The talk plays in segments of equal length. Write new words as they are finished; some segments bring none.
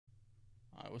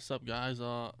Alright, what's up, guys?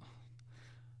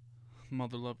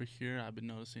 MuthaLuva here. I've been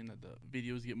noticing that the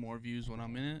videos get more views when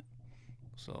I'm in it,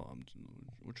 so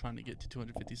we're trying to get to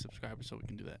 250 subscribers so we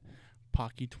can do that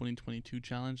Pocky 2022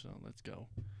 challenge. So let's go.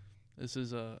 This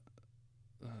is a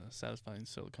satisfying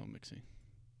silicone mixing.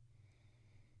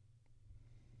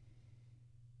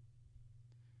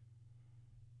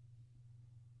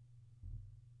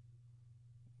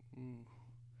 Ooh.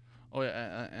 Oh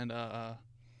yeah, and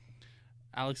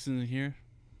Alex isn't here.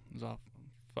 He's off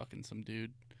fucking some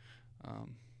dude.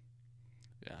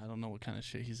 Yeah, I don't know what kind of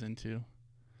shit he's into,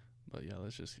 but yeah,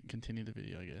 let's just continue the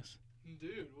video, I guess.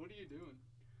 Dude, what are you doing?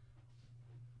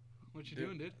 What you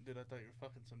doing, dude? Dude, I thought you were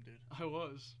fucking some dude. I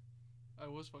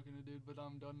was fucking a dude, but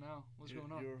I'm done now. What's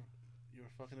going on? You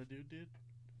were fucking a dude?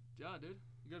 Yeah, dude.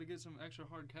 You gotta get some extra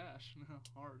hard cash.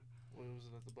 Hard. What was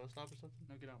it, at the bus stop or something?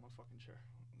 Now get out of my fucking chair.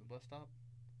 The bus stop?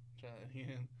 Try that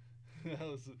again. That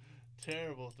was a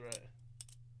terrible threat.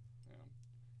 Yeah.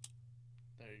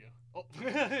 There you go. Oh,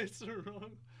 it's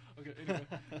wrong. Okay, anyway.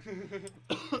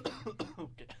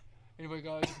 Okay. Anyway,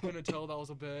 guys, if you couldn't tell, that was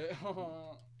a bit.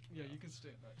 Yeah, you can stay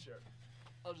in that chair.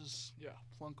 I'll just,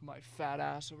 plunk my fat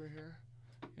ass over here.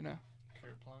 You know?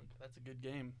 Kerplunk. That's a good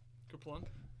game. Kerplunk?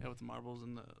 Yeah, with the marbles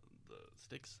and the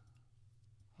sticks.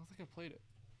 I don't think I played it.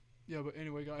 Yeah, but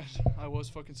anyway, guys, I was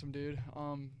fucking some dude.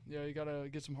 Yeah, you gotta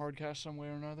get some hard cash some way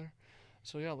or another.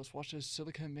 So yeah, let's watch this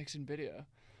silicone mixing video.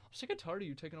 I'm sick and tired of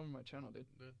you taking over my channel, dude.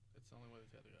 It's the only way it's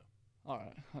got to go.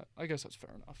 Alright, I guess that's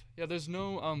fair enough. Yeah, there's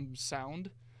no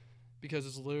sound because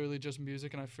it's literally just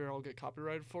music, and I fear I'll get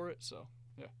copyrighted for it. So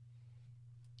yeah.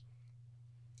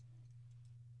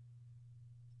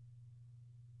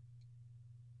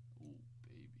 Ooh,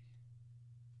 baby,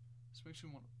 this makes me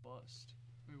want to bust.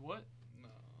 Wait, what? No.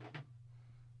 Fucking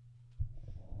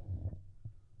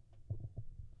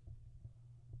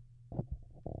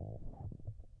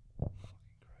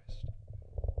Christ.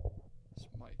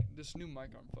 This new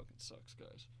mic arm fucking sucks,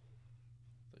 guys.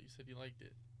 So you said you liked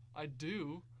it. I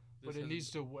do, but it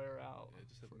needs to wear out. It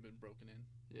just hasn't been broken in.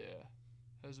 Yeah,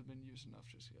 hasn't been used enough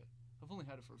just yet. I've only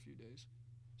had it for a few days,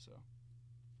 so.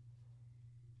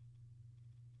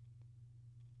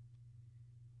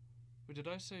 But did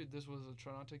I say this was a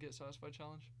try not to get satisfied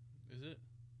challenge? Is it?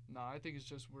 Nah, I think it's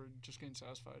just we're just getting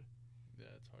satisfied.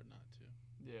 Yeah, it's hard not to.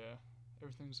 Yeah,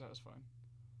 everything's satisfying.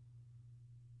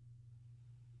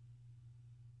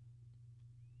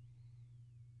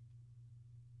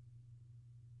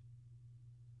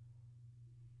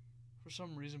 For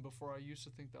some reason, before I used to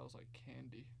think that was like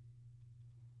candy.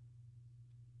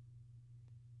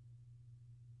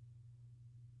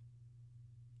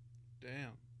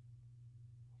 Damn.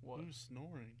 What? Who's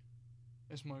snoring?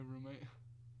 It's my roommate.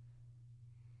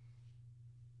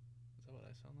 Is that what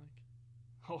I sound like?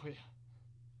 Oh yeah.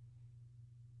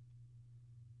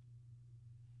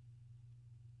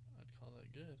 I'd call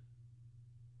that good.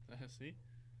 See?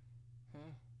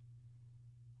 Huh?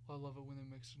 I love it when they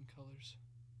mix in colors.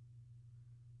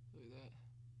 Look at that.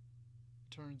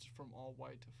 It turns from all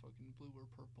white to fucking blue or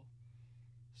purple.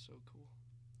 So cool.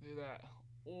 Look at that.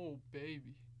 Oh,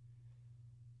 baby.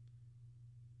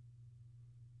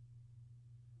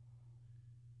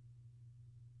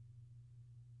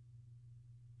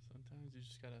 Sometimes you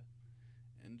just gotta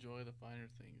enjoy the finer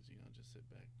things, you know, just sit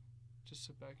back. Just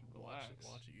sit back and relax.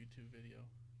 Watch a YouTube video.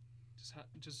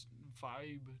 Just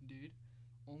vibe, dude.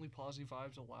 Only positive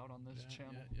vibes allowed on this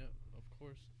channel. Yeah, of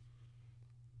course.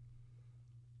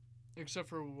 Except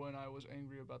for when I was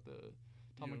angry about the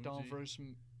Tom McDonald versus,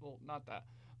 well, not that,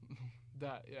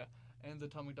 that, yeah, and the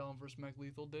Tom McDonald versus Mac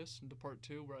Lethal diss into part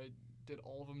 2 where I did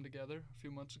all of them together a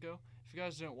few months ago. If you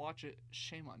guys didn't watch it,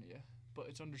 shame on you, but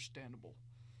it's understandable.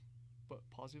 But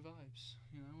positive vibes,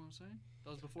 you know what I'm saying?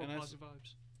 That was before positive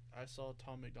vibes. I saw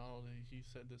Tom McDonald and he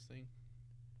said this thing.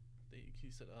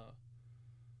 He said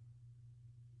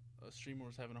a streamer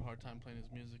was having a hard time playing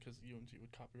his music because UMG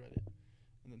would copyright it.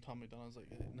 And then Tom McDonald's like,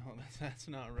 no, that's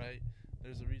not right.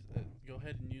 There's a reason. Go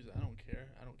ahead and use it. I don't care.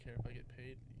 I don't care if I get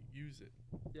paid. Use it.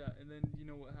 Yeah, and then you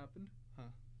know what happened? Huh?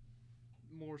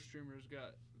 More streamers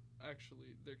got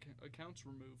actually their accounts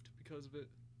removed because of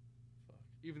it. Fuck.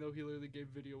 Even though he literally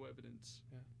gave video evidence.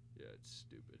 Yeah. Yeah, it's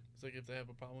stupid. It's like if they have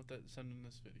a problem with that, send them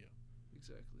this video.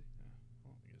 Exactly. Yeah.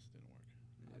 Well, I guess it didn't work.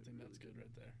 Yeah, I think really that's good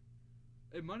right there.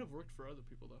 It might have worked for other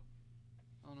people though.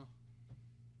 I don't know.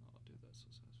 Oh, dude, that's so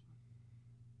satisfying.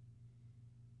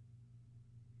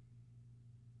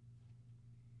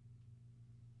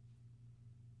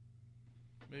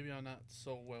 Maybe I'm not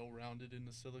so well-rounded in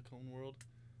the silicone world,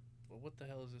 but what the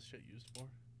hell is this shit used for?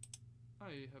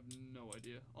 I have no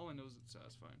idea. All I know is it's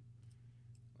satisfying.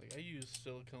 Like, I use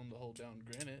silicone to hold down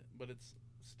granite, but it's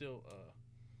still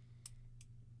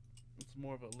it's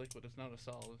more of a liquid. It's not a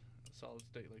solid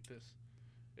state like this.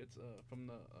 It's from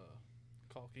the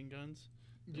caulking guns.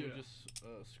 They would just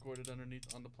squirt it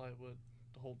underneath on the plywood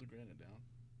to hold the granite down.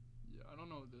 Yeah, I don't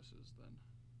know what this is then.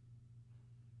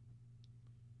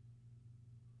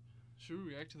 Should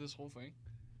we react to this whole thing?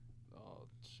 Oh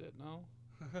shit, no.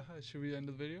 Should we end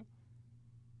the video?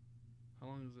 How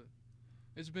long is it?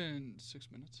 It's been 6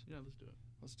 minutes. Yeah, let's do it.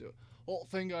 Let's do it. Well,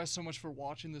 thank you guys so much for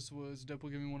watching. This was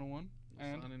Deadpool Gaming 101.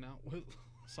 And signing out with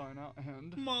sign out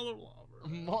and MuthaLuva.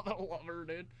 MuthaLuva,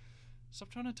 dude.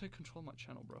 Stop trying to take control of my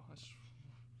channel, bro.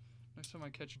 Next time I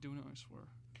catch you doing it, I swear.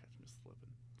 Catch me slipping.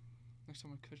 Next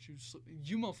time I catch you slipping.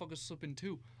 You motherfuckers slipping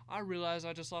too. I realize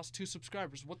I just lost 2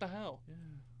 subscribers. What the hell? Yeah.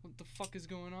 What the fuck is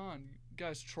going on? You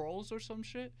guys trolls or some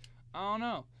shit? I don't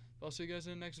know. I'll see you guys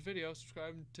in the next video.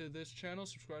 Subscribe to this channel.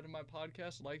 Subscribe to my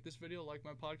podcast. Like this video. Like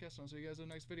my podcast. And I'll see you guys in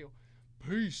the next video.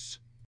 Peace.